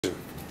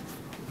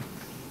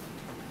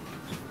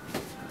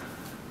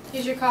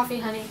Here's your coffee,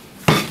 honey.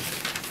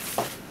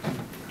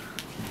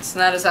 It's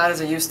not as hot as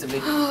it used to be.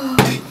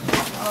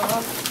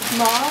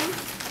 Mom,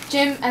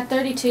 Jim, at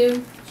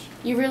 32,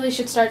 you really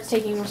should start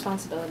taking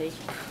responsibility.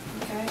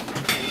 Okay.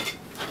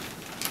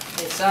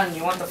 Hey, son,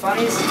 you want the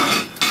funnies?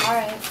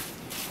 Alright.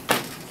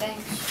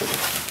 Thanks.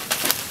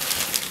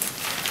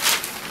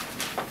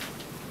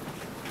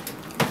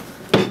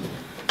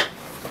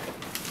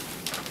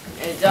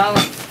 Hey,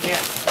 darling, here.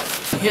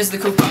 Here's the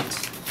coupons.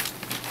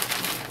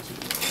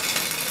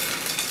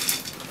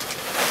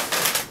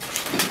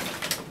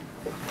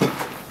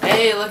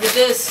 Hey, look at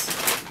this.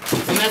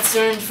 The Mets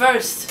are in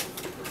first.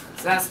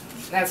 That's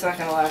not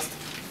gonna last.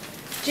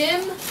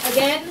 Jim,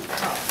 again,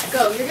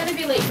 go. You're gonna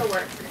be late for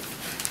work.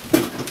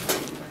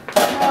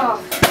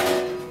 Oh.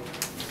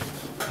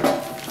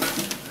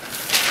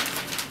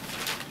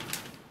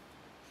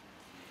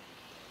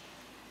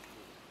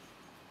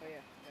 Oh,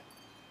 yeah.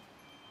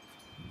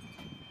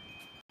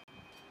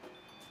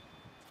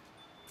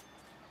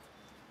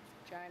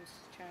 Chimes.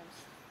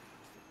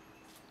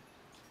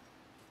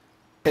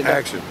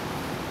 Action.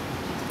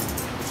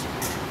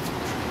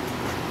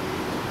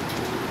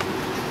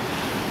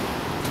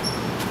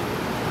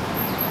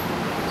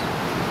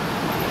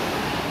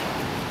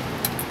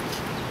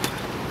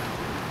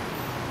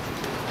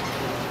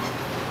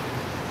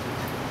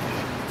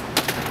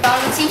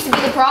 What seems to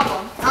be the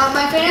problem?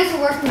 My fans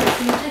are working.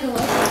 Can you take a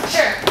look?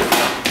 Sure.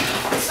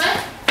 This one?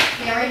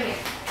 Yeah, right here.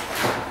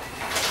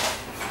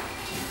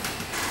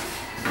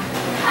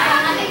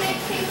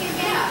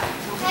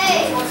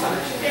 Hey.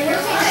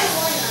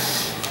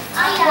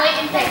 Wait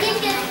and pick.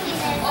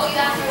 Oh, you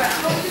got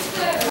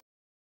it.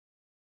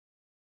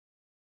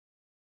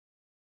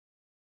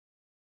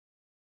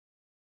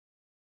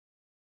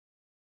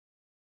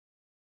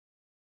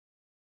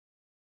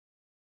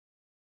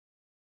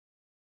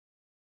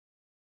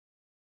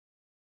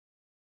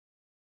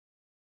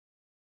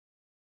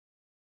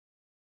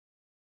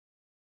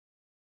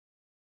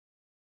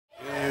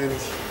 And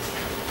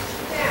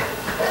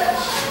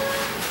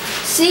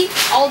See?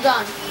 All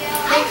done.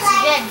 Thanks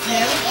again,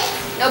 Jim.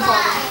 No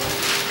problem.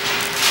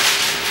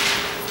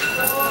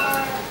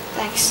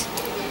 Thanks.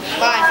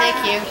 Bye, thank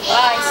you.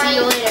 Bye, see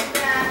you later.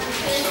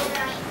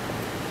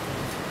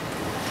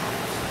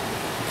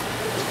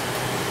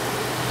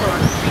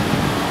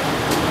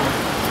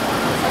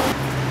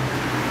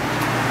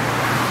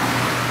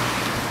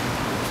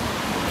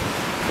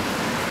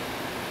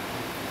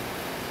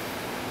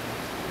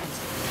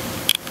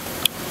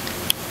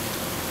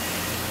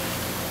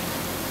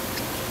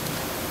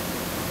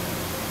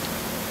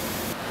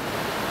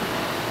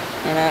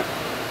 And that.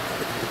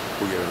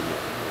 we'll get on there.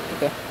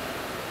 Okay.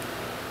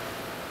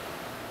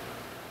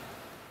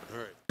 All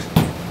right.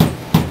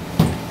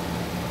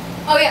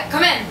 Oh, yeah,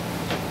 come in.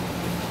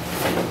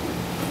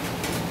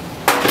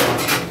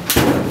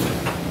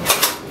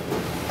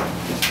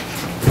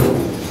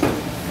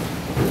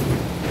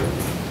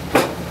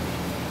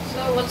 So,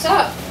 what's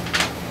up?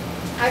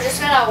 I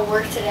just got out of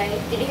work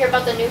today. Did you hear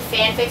about the new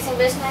fan fixing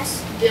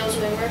business? Bill's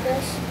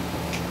Wingworkers?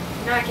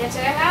 No, I can't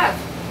say I have.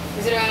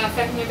 Is it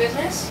affecting your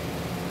business?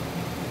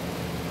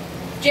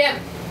 Jim,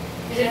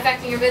 is it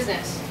affecting your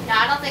business? No,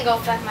 I don't think it'll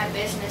affect my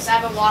business. I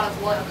have a lot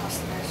of loyal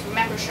customers.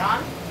 Remember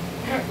Sean?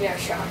 Yeah,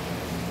 Sean.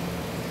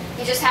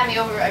 He just had me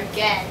over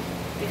again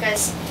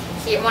because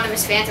one of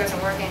his fans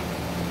wasn't working.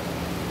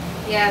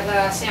 Yeah,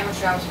 the sandwich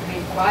shop's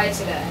pretty quiet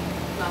today.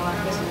 Not a lot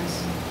of Uh-huh.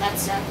 business. That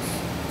sucks.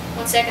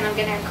 1 second, I'm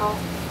getting a call.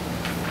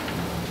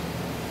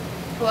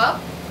 Hello?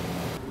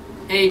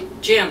 Hey,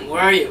 Jim,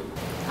 where are you?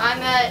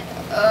 I'm at,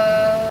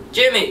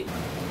 Jimmy!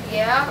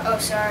 yeah? Oh,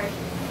 sorry.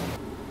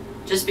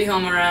 Just be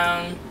home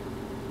around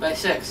by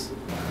 6.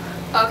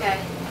 Okay,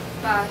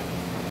 bye.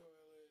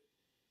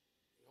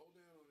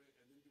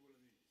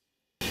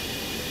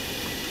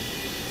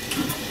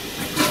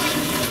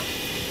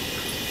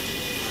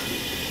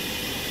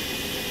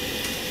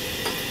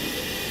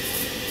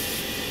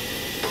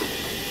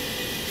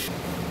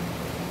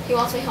 He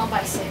wants me home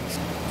by 6.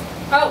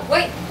 Oh,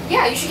 wait.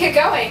 Yeah, you should get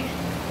going.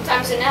 What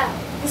time is it now?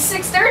 It's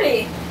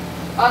 6:30.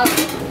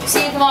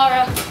 See you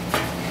tomorrow.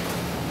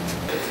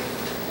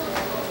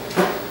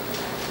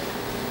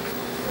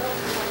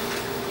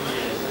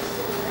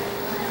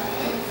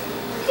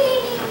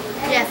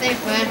 Yeah,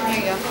 thanks, man. Here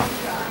you go.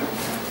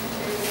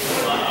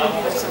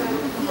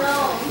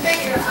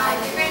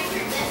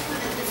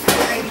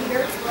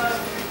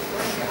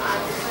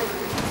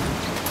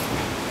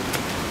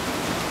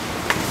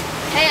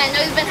 Hey, I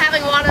know you've been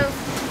having a lot of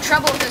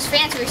trouble with those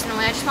fans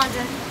recently. I just wanted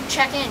to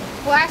check in.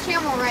 Well, actually,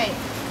 I'm alright.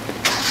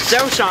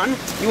 So, Sean,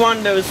 you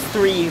want those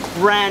 3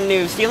 brand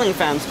new ceiling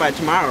fans by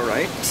tomorrow,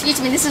 right? Excuse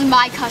me, this is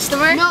my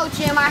customer? No,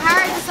 Jim, I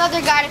hired this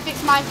other guy to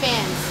fix my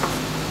fans.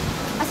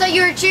 I thought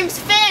you were Jim's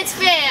fans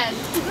fan.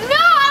 No,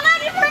 I'm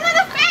not even for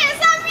another fan.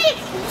 It's not me,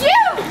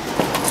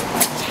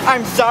 Jim.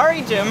 I'm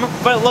sorry, Jim,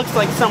 but it looks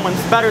like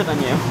someone's better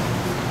than you.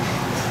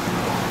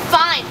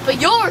 Fine, but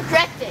you'll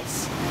regret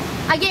this.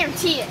 I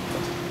guarantee it.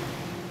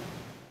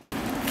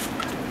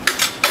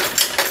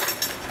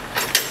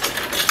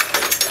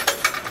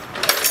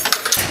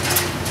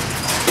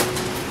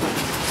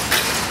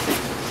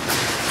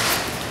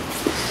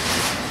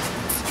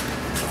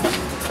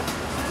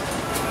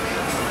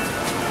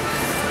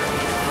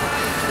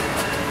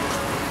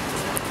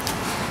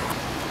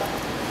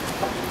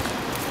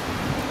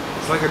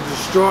 like a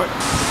distraught,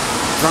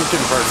 drunken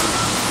person.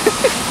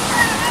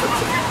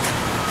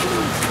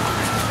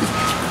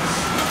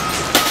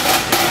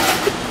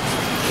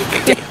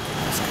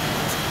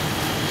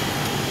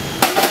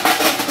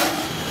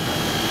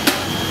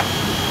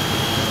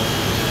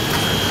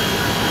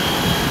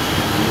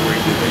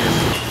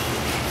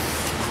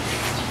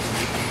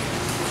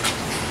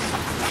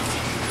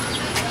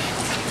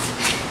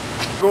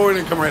 Go in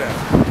and come right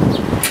out.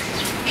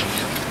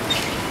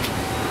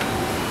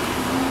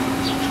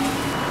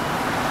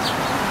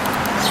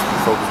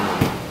 Focus on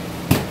the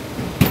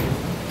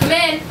Come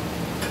in.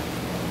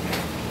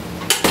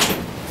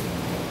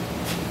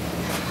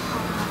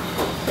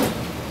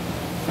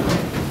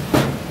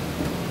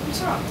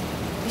 What's wrong?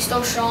 We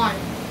stole Sean,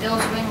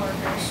 Bill's wing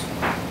workers.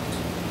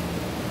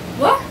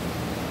 What?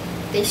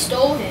 They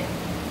stole him.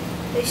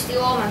 They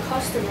steal all my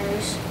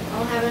customers. I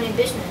don't have any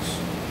business.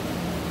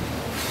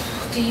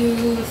 Do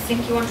you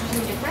think you want to do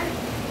something different?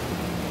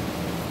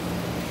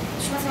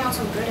 There's nothing else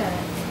I'm good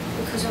at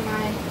because of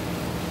my...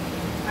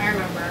 I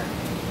remember.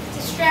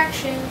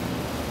 Distraction.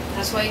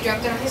 That's why you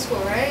dropped out of high school,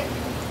 right?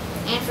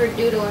 and for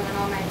doodling in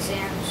all my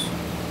exams.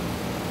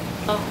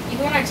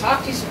 Even when I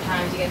talk to you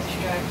sometimes, you get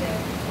distracted.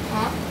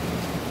 Huh?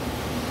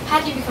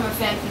 How'd you become a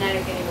fan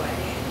fanatic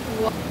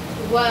anyway?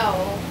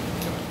 Well,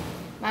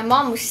 my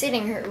mom was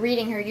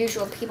reading her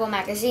usual People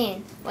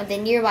magazine when the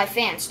nearby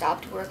fan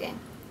stopped working.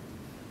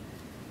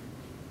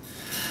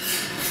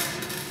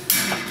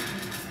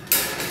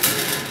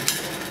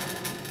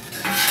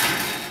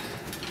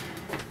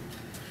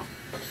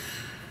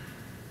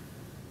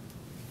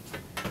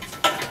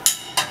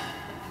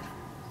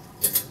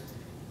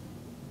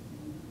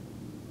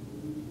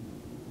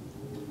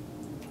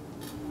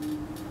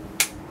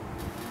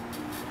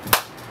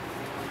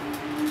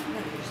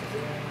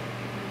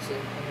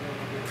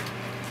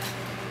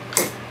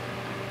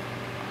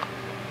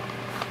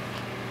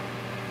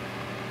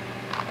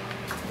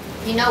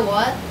 You know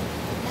what?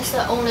 That's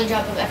the only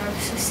job I've ever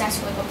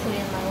successfully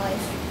completed in my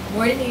life.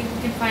 Where do you think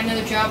you can find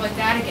another job like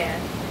that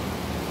again?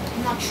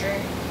 I'm not sure.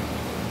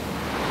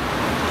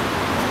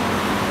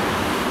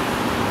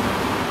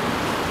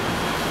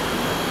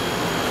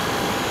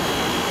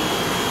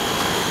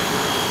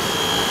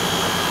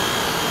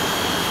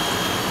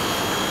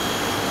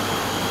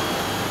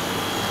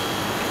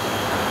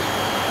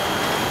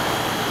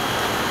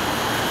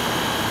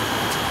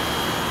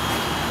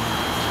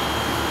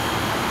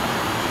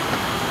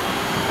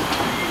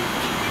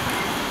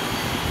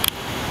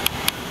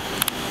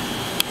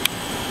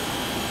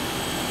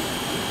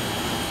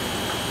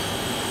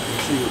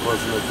 You were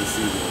close enough to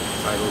see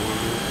the title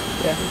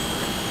of it. Yeah.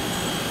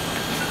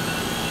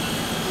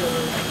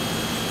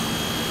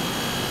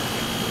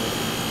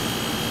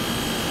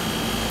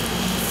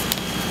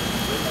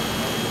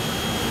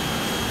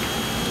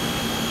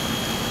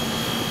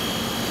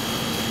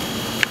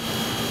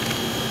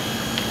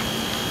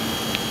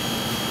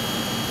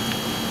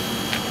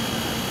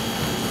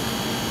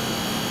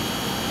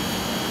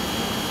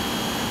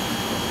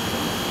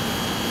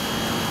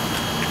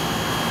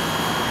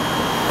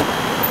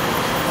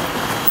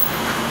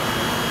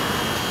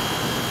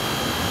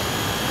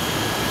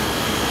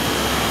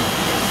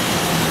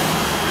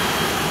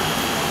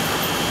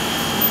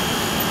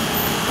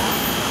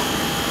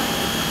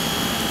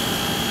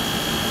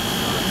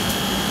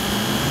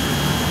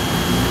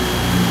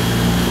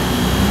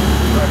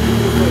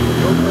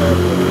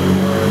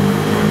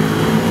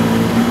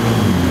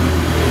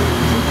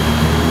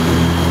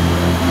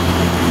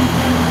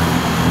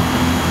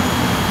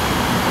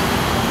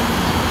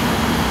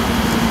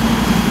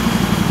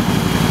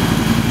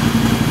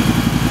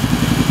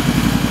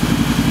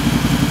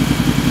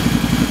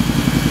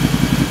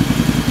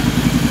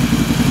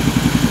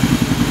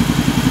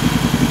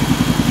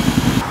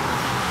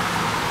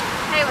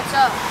 Hey, what's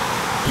up?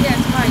 Yeah,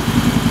 it's Mike.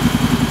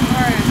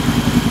 Alright.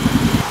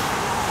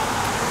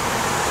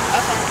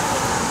 Okay.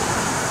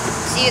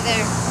 See you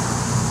there.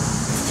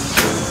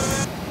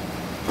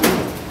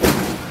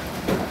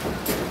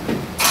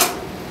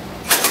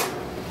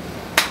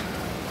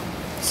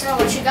 So,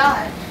 what you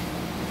got?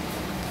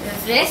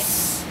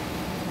 This?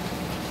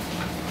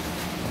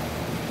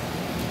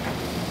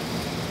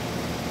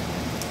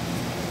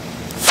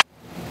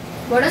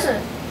 What is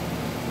it?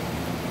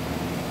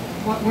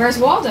 Where's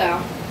Waldo?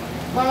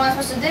 What am I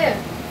supposed to do?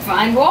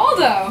 Find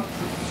Waldo.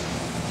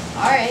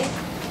 Alright.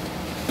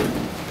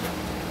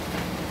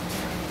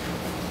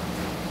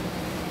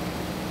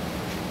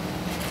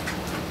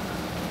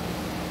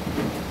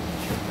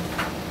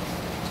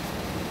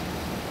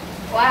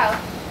 Wow,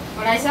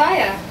 What'd I tell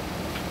ya?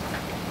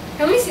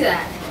 Let me see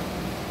that.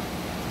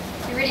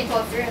 you really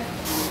pulled through.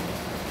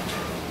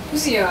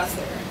 Who's the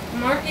author?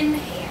 Martin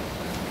Ham.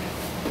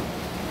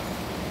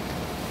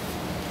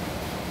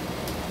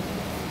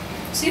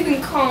 See if we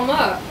can call him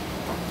up.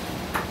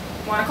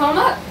 Wanna call him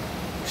up?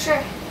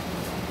 Sure.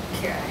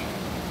 Okay.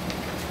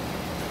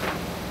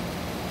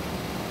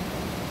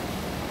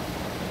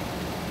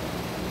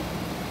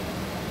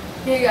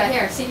 Here you go.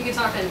 Here, see if you can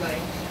talk to anybody.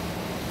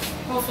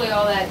 Hopefully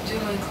all that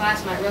doing in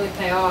class might really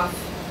pay off.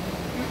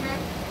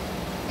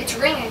 It's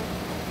ringing.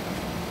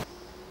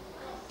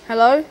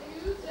 Hello?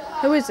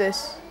 Who is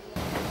this?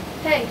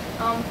 Hey,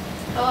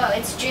 hello,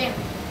 it's Jim.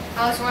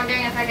 I was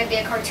wondering if I could be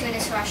a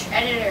cartoonist slash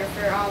editor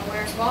for,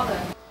 Where's Waldo?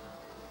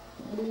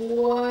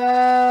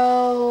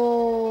 Well...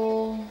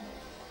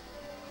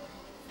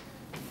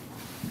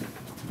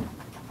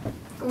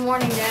 Good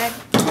morning, Dad.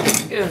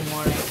 Good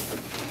morning.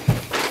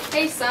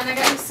 Hey, son, I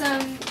got you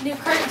some new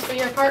curtains for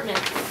your apartment.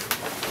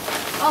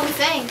 Oh,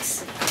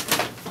 thanks.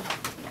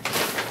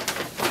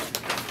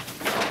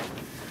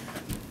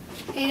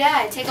 Hey,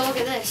 Dad, take a look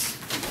at this.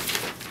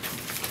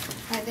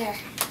 Right there.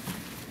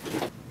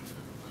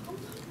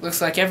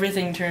 Looks like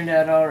everything turned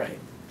out all right.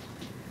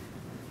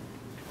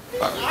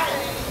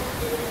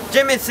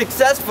 Jim is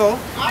successful.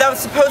 That was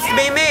supposed to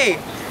be me.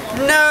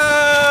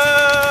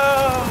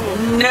 No!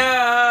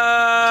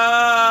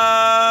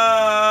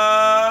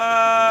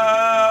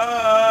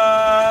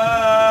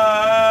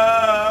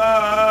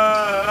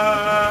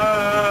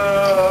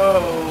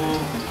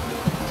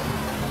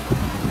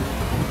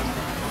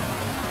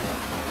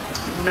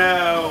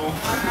 No.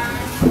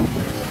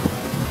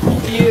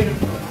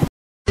 Beautiful.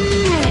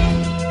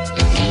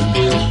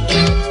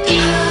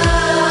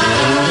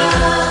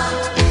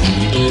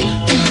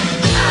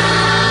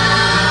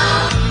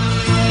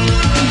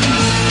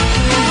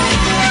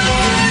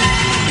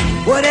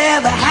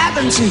 Whatever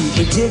happened to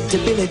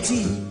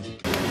predictability?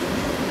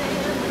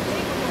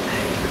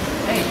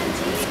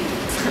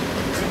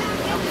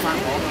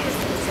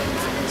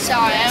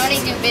 Sorry, I only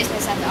do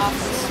business at the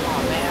office.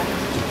 Oh man,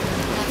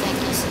 No, thank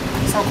you.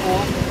 so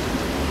cool.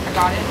 I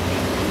got it.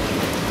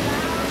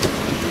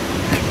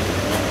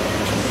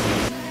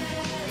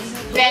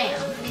 Bam.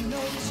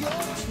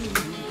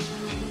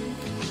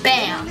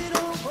 Bam.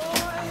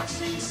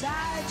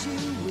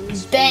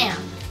 Bam.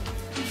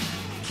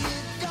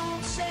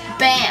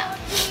 Bam.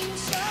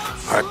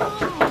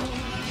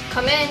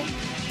 Come in.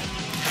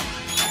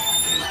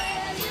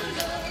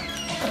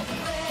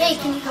 Hey,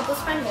 can you help us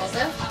find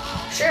Waldo?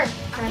 Sure.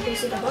 Can I please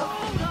see the book?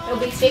 It'll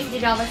be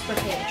 $50 per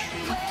page.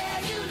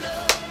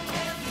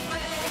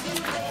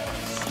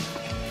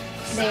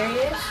 There he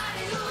is.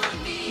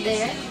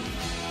 There.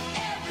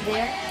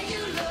 There.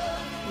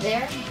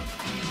 There.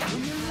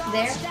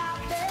 There.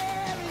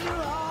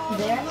 There.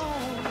 There.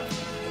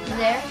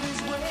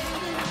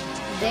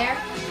 There. There.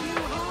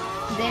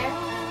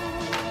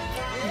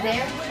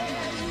 There.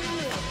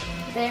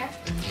 There.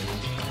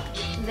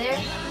 There.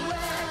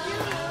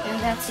 And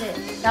that's it.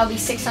 That'll be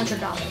 $600.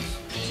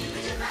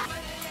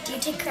 Do you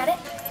take credit?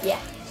 Yeah.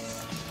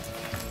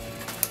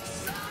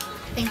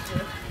 Thank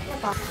you.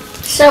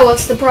 So,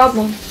 what's the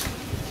problem?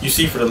 You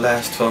see, for the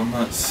last 12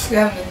 months, You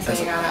haven't been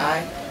saying eye to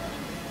eye.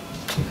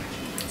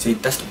 see,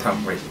 that's the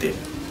problem right there.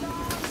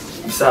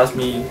 Besides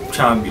me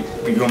trying to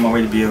be on my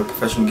way to be a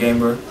professional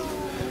gamer,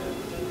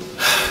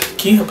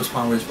 can you help us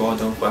find Where's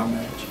Waldo for our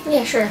marriage?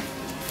 Yeah, sure.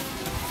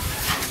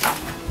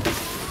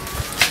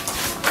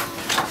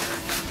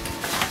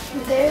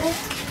 There.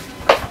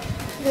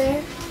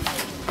 There.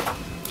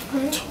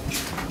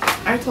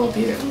 I told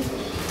you.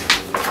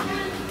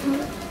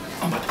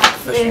 I'm about to be a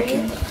professional There.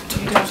 gamer.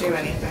 You don't do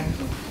anything.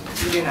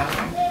 You do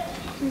nothing.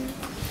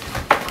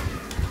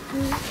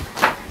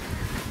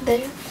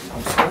 There.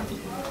 I'm sorry.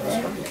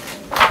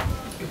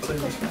 You're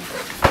clearly smart.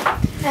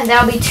 And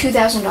that'll be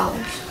 $2,000.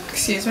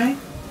 Excuse me?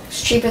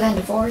 It's cheaper than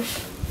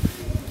divorce.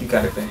 You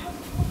got it, babe.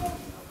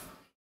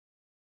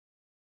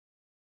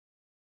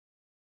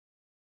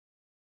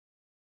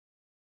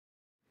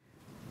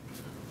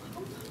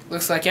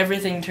 Looks like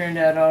everything turned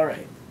out all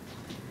right.